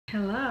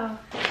Hello.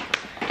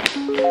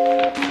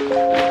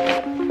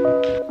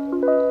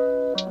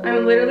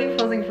 I'm literally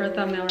posing for a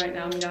thumbnail right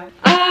now, guys.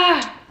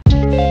 Ah!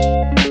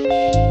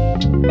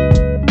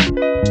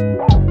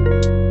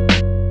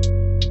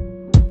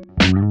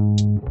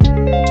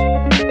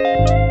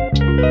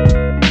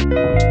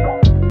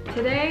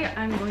 Today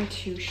I'm going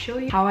to show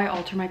you how I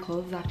alter my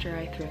clothes after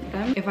I thrift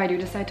them, if I do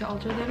decide to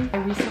alter them. I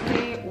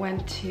recently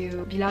went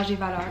to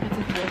bday. It's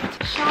a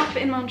thrift shop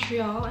in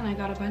Montreal, and I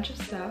got a bunch of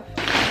stuff.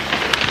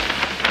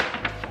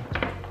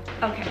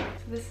 Okay,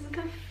 so this is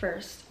the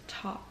first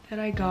top that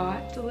I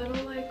got. It's a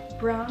little like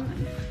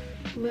brown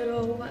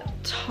little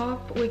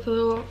top with a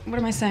little, what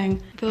am I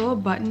saying? The little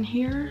button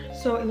here.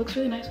 So it looks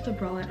really nice with a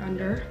bralette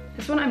under.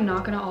 This one I'm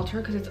not gonna alter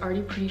because it's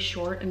already pretty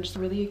short and just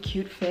really a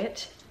cute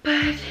fit.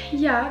 But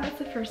yeah, that's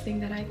the first thing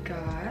that I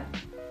got.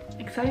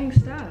 Exciting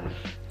stuff.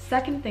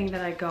 Second thing that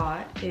I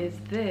got is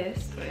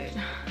this,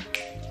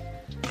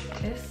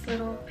 this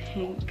little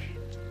pink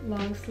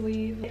long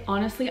sleeve.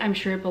 Honestly, I'm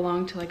sure it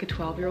belonged to like a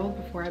 12-year-old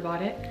before I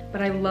bought it, but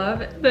I love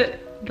the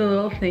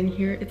little thing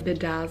here. It's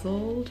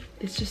bedazzled.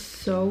 It's just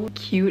so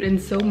cute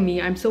and so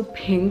me. I'm so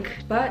pink,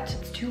 but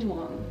it's too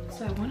long.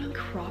 So I want to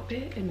crop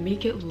it and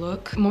make it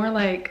look more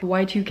like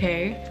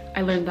Y2K.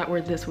 I learned that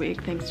word this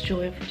week. Thanks,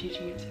 Julia, for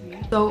teaching it to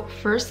me. So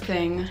first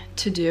thing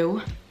to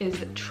do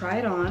is try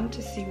it on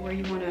to see where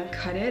you want to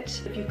cut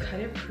it. If you cut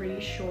it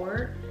pretty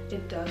short,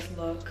 it does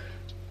look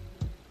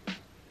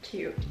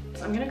cute.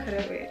 So I'm gonna cut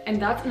it away.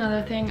 And that's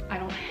another thing, I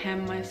don't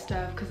hem my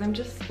stuff because I'm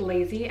just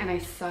lazy and I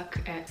suck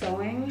at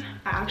sewing.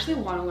 I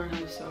actually want to learn how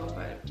to sew,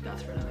 but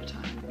that's for another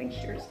time. I think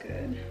here's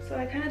good. So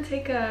I kind of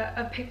take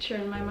a picture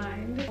in my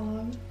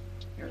mind.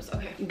 Here's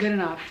okay, good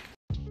enough.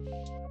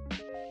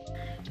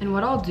 And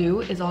what I'll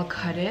do is I'll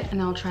cut it and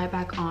I'll try it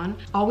back on.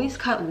 Always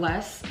cut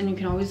less, and you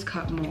can always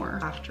cut more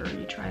after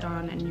you try it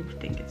on and you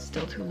think it's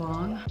still too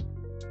long.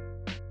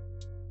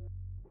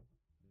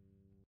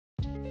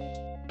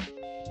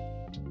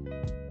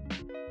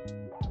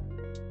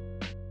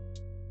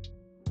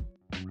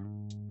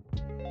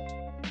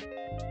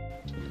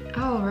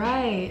 All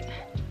right.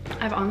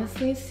 I've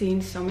honestly seen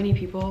so many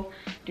people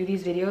do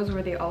these videos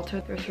where they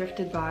alter their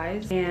thrifted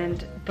buys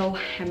and they'll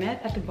hem it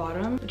at the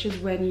bottom, which is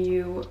when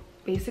you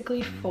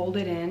basically fold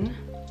it in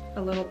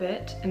a little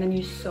bit and then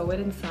you sew it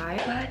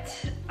inside.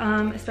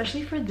 But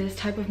especially for this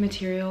type of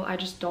material, I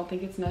just don't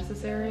think it's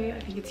necessary. I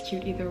think it's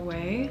cute either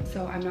way,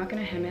 so I'm not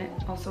gonna hem it.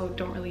 Also,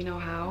 don't really know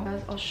how.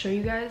 I'll show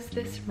you guys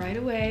this right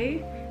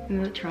away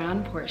in the try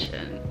on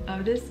portion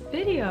of this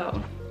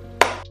video.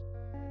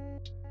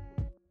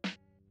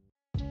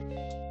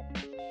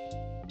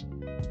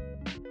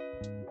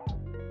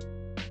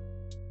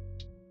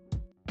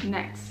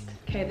 Next,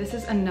 okay, this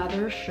is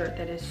another shirt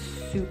that is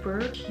super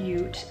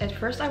cute. At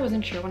first I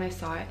wasn't sure when I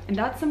saw it, and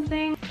that's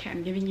something, okay,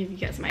 I'm giving you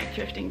guys my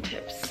thrifting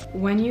tips.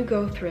 When you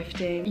go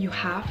thrifting, you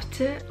have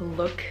to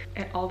look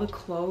at all the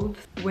clothes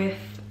with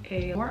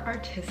a more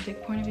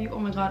artistic point of view. Oh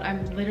my god,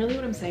 literally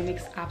what I'm saying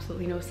makes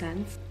absolutely no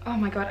sense. Oh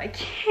my god, I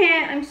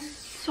can't, I'm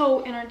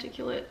so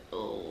inarticulate.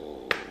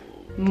 Oh.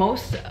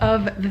 Most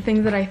of the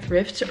things that I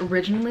thrift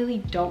originally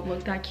don't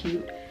look that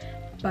cute,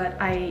 but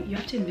you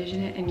have to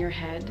envision it in your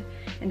head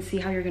and see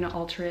how you're gonna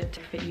alter it to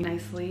fit you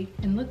nicely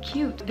and look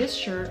cute. This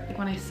shirt,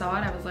 when I saw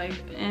it, I was like,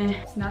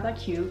 it's not that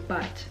cute,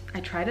 but I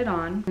tried it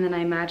on and then I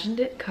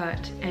imagined it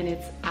cut and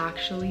it's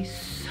actually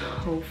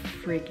so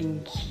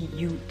freaking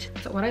cute.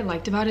 So what I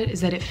liked about it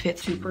is that it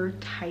fits super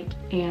tight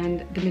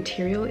and the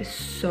material is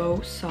so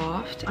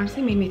soft.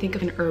 Honestly made me think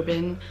of an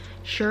urban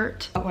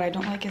shirt. But what I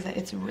don't like is that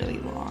it's really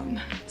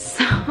long.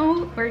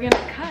 So we're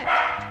gonna cut.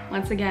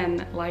 Once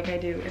again, like I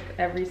do with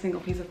every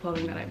single piece of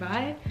clothing that I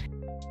buy.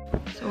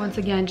 So once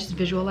again, just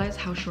visualize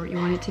how short you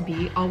want it to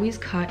be. Always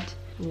cut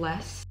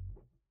less.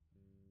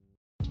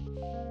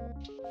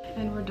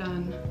 And we're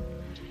done.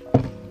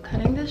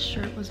 Cutting this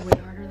shirt was way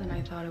harder than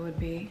I thought it would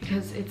be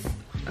because it's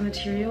a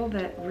material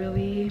that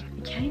really,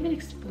 you can't even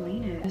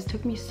explain it. This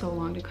took me so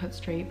long to cut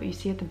straight, but you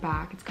see at the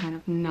back, it's kind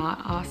of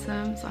not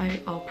awesome. So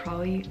I'll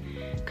probably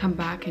come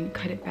back and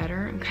cut it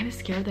better. I'm kind of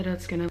scared that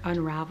it's gonna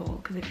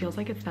unravel because it feels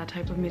like it's that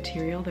type of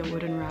material that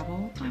would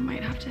unravel. So I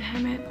might have to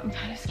hem it. I'm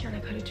kind of scared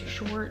I cut it too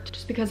short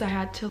just because I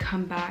had to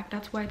come back.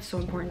 That's why it's so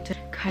important to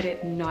cut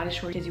it not as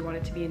short as you want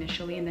it to be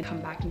initially and then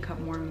come back and cut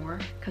more and more,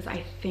 because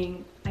I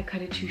think I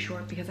cut it too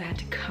short because I had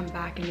to come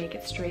back and make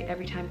it straight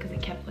every time because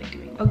it kept like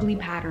doing ugly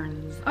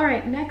patterns. All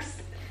right,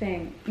 next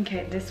thing.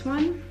 Okay, this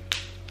one.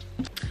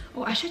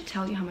 Oh, I should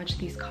tell you how much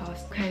these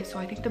cost. Okay, so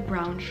I think the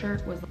brown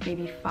shirt was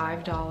maybe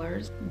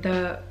 $5.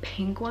 The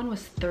pink one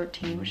was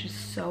 $13, which is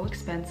so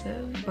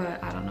expensive,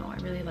 but I don't know, I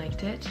really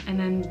liked it. And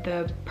then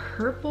the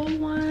purple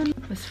one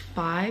was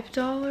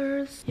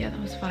 $5. Yeah,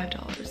 that was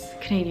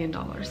 $5 Canadian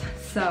dollars.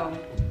 So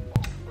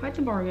quite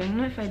the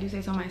bargain if I do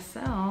say so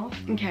myself.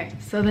 Okay,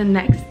 so the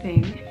next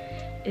thing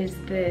is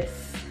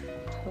this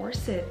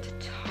corset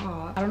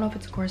top. I don't know if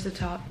it's a corset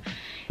top.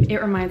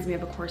 It reminds me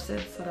of a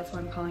corset, so that's why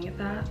I'm calling it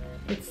that.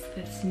 It's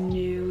this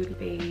nude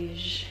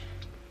beige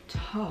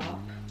top,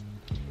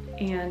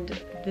 and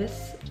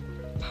this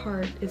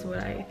part is what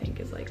I think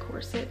is like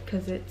corset,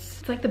 because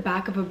it's like the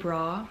back of a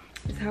bra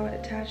is how it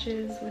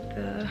attaches with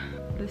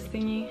this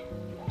thingy.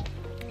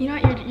 You know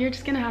what, you're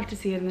just gonna have to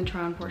see it in the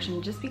try on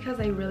portion, just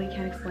because I really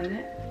can't explain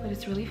it, but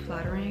it's really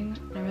flattering.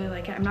 I really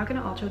like it. I'm not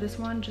gonna alter this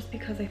one just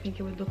because I think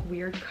it would look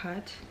weird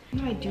cut.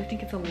 You know, I do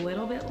think it's a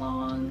little bit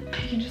long.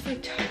 You can just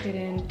like tuck it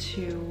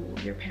into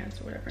your pants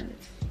or whatever and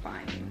it's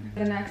fine.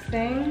 The next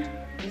thing,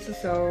 this is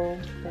so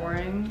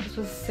boring. This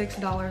was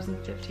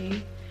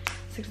 $6.50.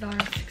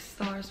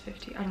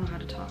 $6.50, I don't know how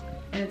to talk.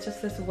 And it's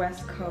just this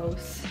West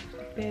Coast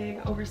big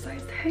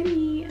oversized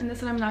hoodie. And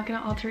this one I'm not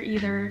gonna alter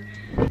either,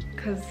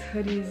 because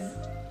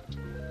hoodies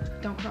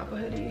don't crop a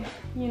hoodie,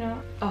 you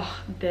know?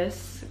 Oh,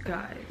 this,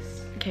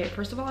 guys. Okay,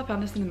 first of all, I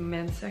found this in the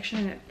men's section,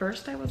 and at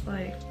first I was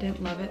like,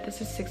 didn't love it.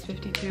 This is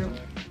 $6.52,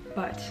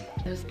 but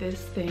there's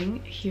this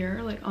thing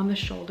here, like on the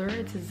shoulder.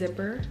 It's a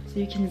zipper, so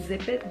you can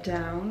zip it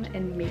down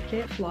and make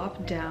it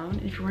flop down.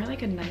 And if you're wearing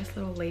like a nice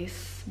little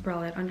lace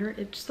bralette under it,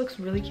 it just looks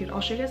really cute.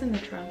 I'll show you guys in the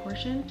try on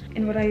portion.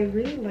 And what I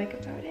really like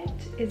about it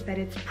is that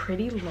it's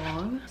pretty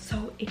long,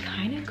 so it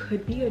kind of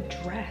could be a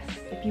dress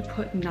if you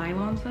put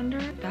nylons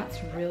under.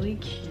 That's really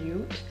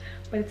cute.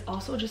 But it's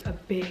also just a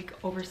big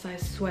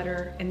oversized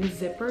sweater, and the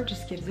zipper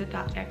just gives it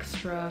that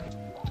extra,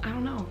 I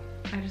don't know,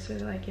 I just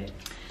really like it.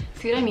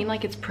 See what I mean?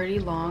 Like, it's pretty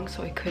long,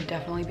 so it could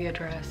definitely be a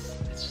dress.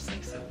 It's just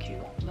like so cute,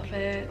 love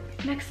it.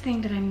 Next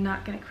thing that I'm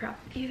not gonna crop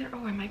either,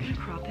 oh, am I gonna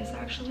crop this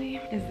actually,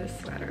 is this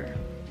sweater,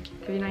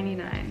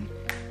 $3.99.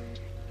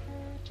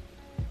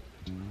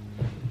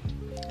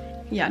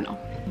 Yeah,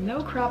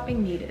 no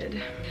cropping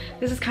needed.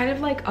 This is kind of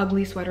like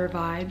ugly sweater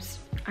vibes.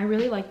 I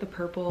really like the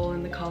purple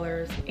and the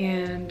colors,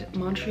 and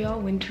Montreal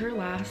winter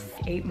lasts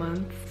 8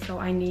 months, so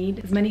I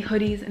need as many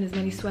hoodies and as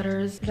many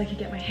sweaters as I can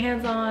get my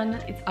hands on.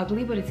 It's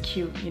ugly, but it's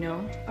cute, you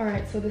know? All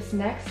right, so this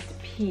next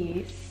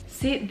piece,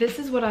 see, this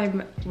is what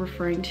I'm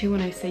referring to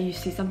when I say you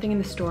see something in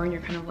the store and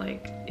you're kind of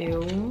like,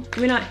 ew. I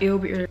mean, not ew,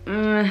 but you're,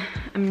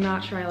 I'm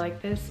not sure I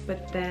like this,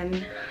 but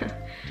then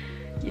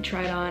you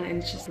try it on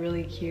and it's just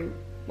really cute.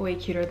 Way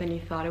cuter than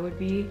you thought it would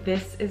be.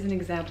 This is an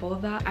example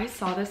of that. I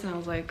saw this and I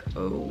was like,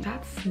 oh,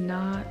 that's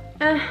not,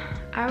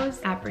 I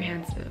was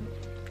apprehensive.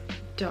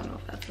 Don't know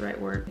if that's the right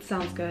word. It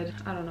sounds good,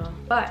 I don't know.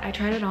 But I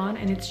tried it on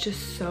and it's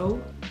just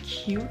so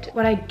cute.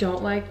 What I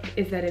don't like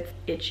is that it's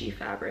itchy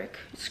fabric,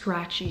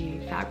 scratchy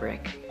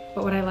fabric.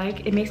 But what I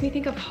like, it makes me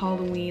think of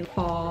Halloween,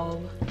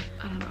 fall,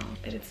 I don't know,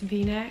 that it's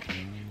V-neck.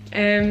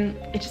 And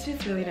it just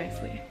fits really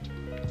nicely.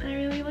 I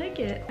really like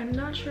it. I'm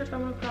not sure if I'm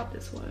gonna crop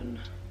this one.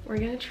 We're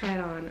gonna try it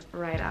on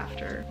right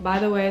after. By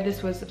the way,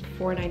 this was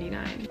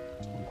 $4.99.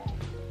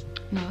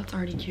 No, that's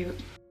already cute.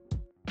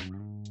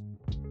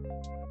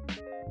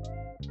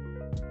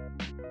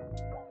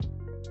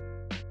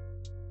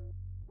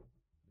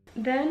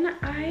 Then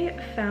I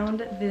found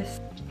this.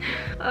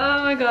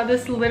 Oh my god,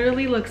 this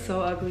literally looks so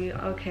ugly.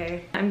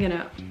 Okay, I'm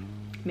gonna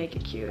make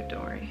it cute,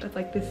 don't worry. It's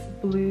like this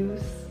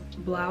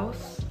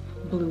blouse.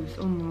 Oh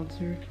my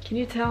god. Can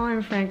you tell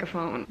I'm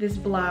francophone? This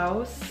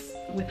blouse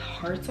with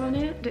hearts on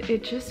it,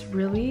 it just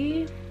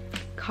really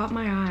caught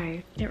my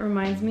eye. It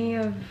reminds me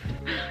of,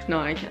 no,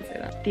 I can't say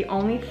that. The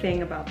only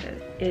thing about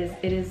this is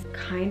it is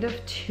kind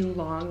of too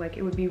long. Like,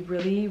 it would be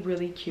really,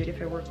 really cute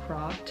if it were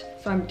cropped.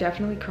 So I'm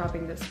definitely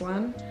cropping this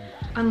one.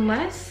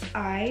 Unless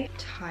I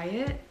tie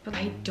it, but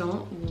I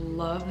don't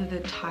love the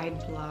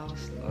tied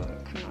blouse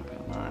look, I'm not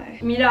gonna lie.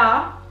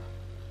 Mila,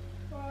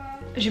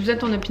 j'ai besoin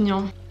de ton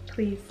opinion,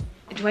 please.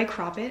 Do I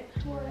crop it?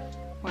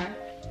 What?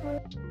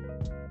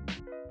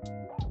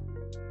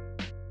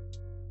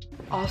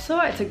 Also,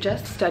 I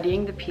suggest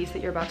studying the piece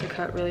that you're about to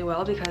cut really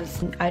well,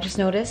 because I just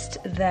noticed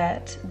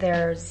that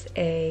there's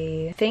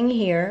a thing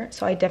here.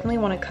 So I definitely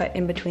want to cut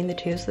in between the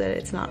two so that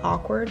it's not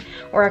awkward,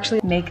 or actually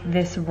make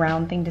this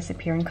round thing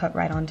disappear and cut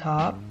right on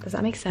top. Does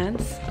that make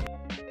sense?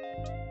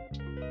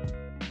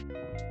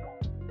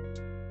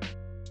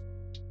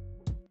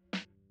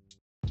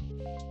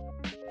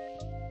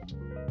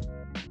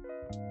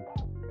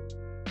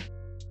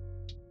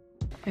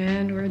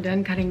 And we're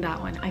done cutting that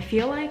one. I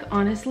feel like,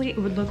 honestly, it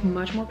would look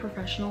much more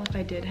professional if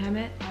I did hem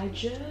it. I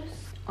just,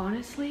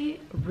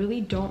 honestly,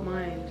 really don't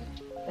mind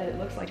that it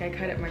looks like I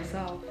cut it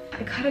myself.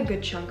 I cut a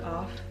good chunk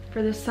off.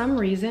 For some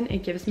reason,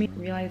 it gives me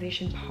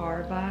Realization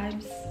Par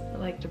vibes,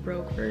 like the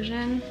broke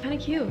version. Kind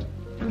of cute.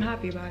 I'm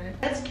happy about it.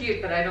 That's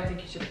cute, but I don't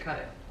think you should have cut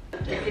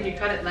it. Can you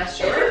cut it less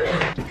short?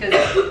 Because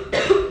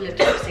le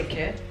truc, c'est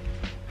que...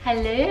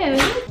 Hello?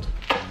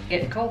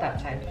 It's cold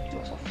outside.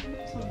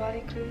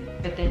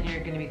 But then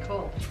you're gonna be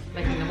cold,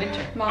 like in the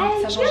winter.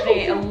 Mom,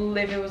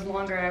 if it was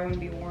longer, I wouldn't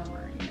be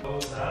warmer. You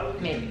know?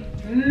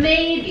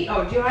 Maybe.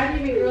 Oh, do either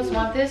of you girls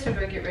want this, or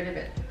do I get rid of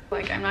it?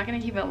 Like, I'm not gonna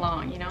keep it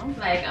long, you know?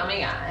 Like, oh my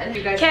god.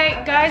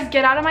 Okay, guys,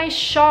 get out of my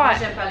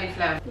shot.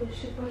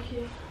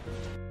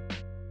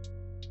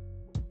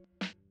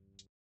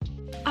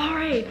 All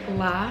right,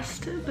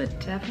 last but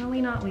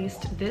definitely not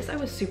least, this I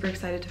was super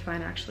excited to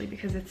find actually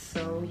because it's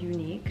so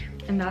unique.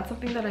 And that's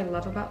something that I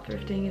love about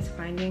thrifting, is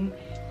finding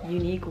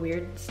unique,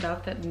 weird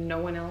stuff that no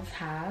one else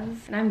has.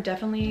 And I'm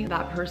definitely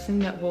that person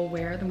that will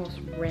wear the most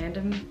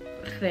random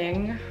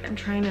thing. I'm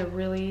trying to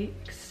really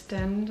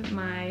extend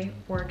my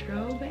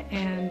wardrobe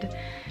and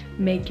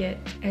make it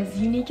as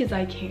unique as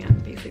I can,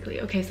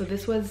 basically. Okay, so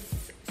this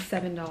was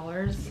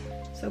 $7.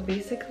 So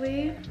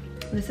basically,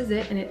 this is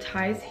it, and it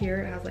ties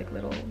here. It has like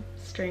little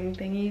string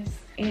thingies,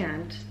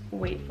 and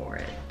wait for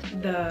it,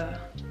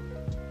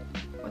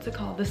 what's it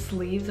called? The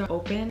sleeves are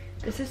open.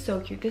 This is so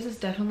cute. This is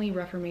definitely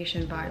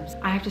Reformation vibes.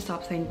 I have to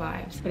stop saying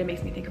vibes, but it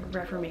makes me think of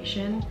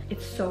Reformation.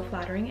 It's so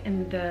flattering,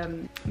 and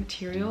the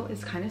material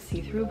is kind of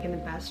see-through in the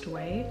best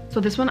way. So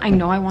this one, I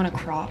know I want to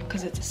crop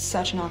because it's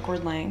such an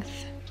awkward length.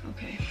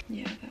 Okay,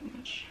 yeah, that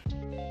much.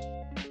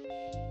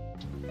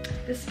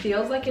 This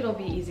feels like it'll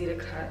be easy to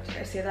cut.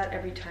 I say that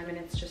every time and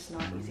it's just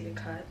not easy to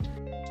cut.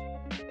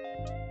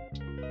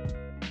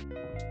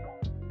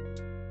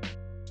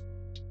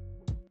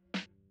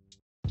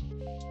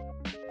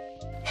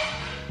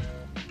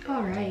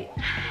 All right.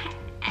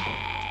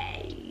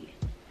 Hey.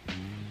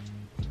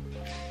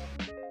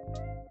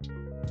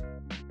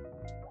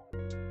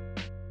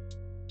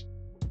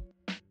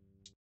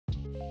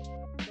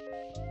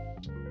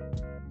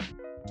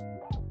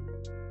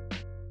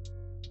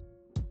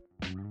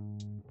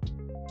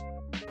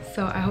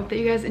 So I hope that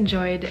you guys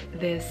enjoyed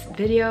this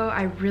video.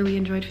 I really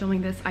enjoyed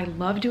filming this. I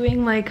love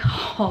doing like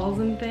hauls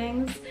and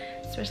things,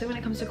 especially when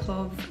it comes to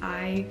clothes.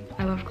 I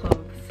love clothes.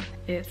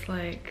 It's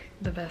like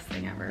the best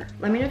thing ever.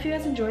 Let me know if you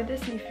guys enjoyed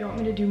this and if you want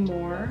me to do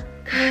more,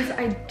 because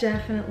I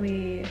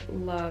definitely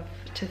love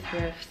to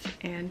thrift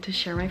and to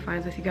share my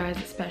finds with you guys,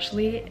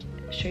 especially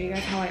show you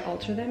guys how I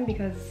alter them,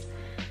 because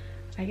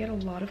I get a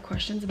lot of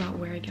questions about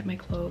where I get my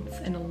clothes,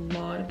 and a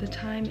lot of the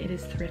time it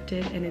is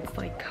thrifted and it's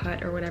like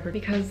cut or whatever,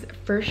 because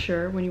for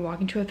sure when you walk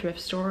into a thrift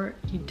store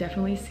you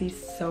definitely see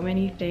so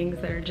many things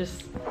that are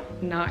just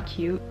not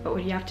cute, but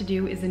what you have to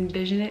do is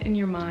envision it in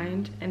your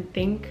mind and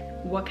think,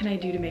 what can I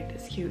do to make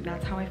this cute?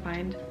 That's how I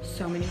find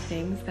so many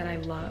things that I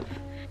love.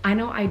 I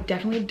know I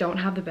definitely don't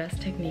have the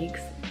best techniques,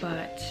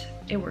 but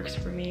it works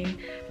for me,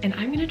 and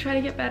I'm gonna try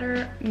to get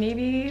better.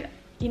 Maybe,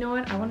 you know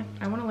what, I want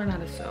to learn how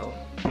to sew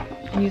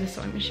and use a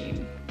sewing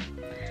machine,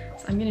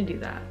 so I'm gonna do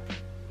that.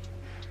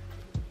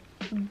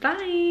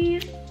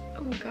 Bye.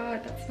 Oh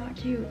god, that's not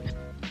cute.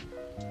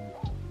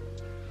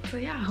 So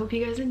yeah, I hope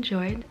you guys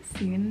enjoyed.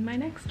 See you in my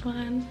next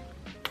one.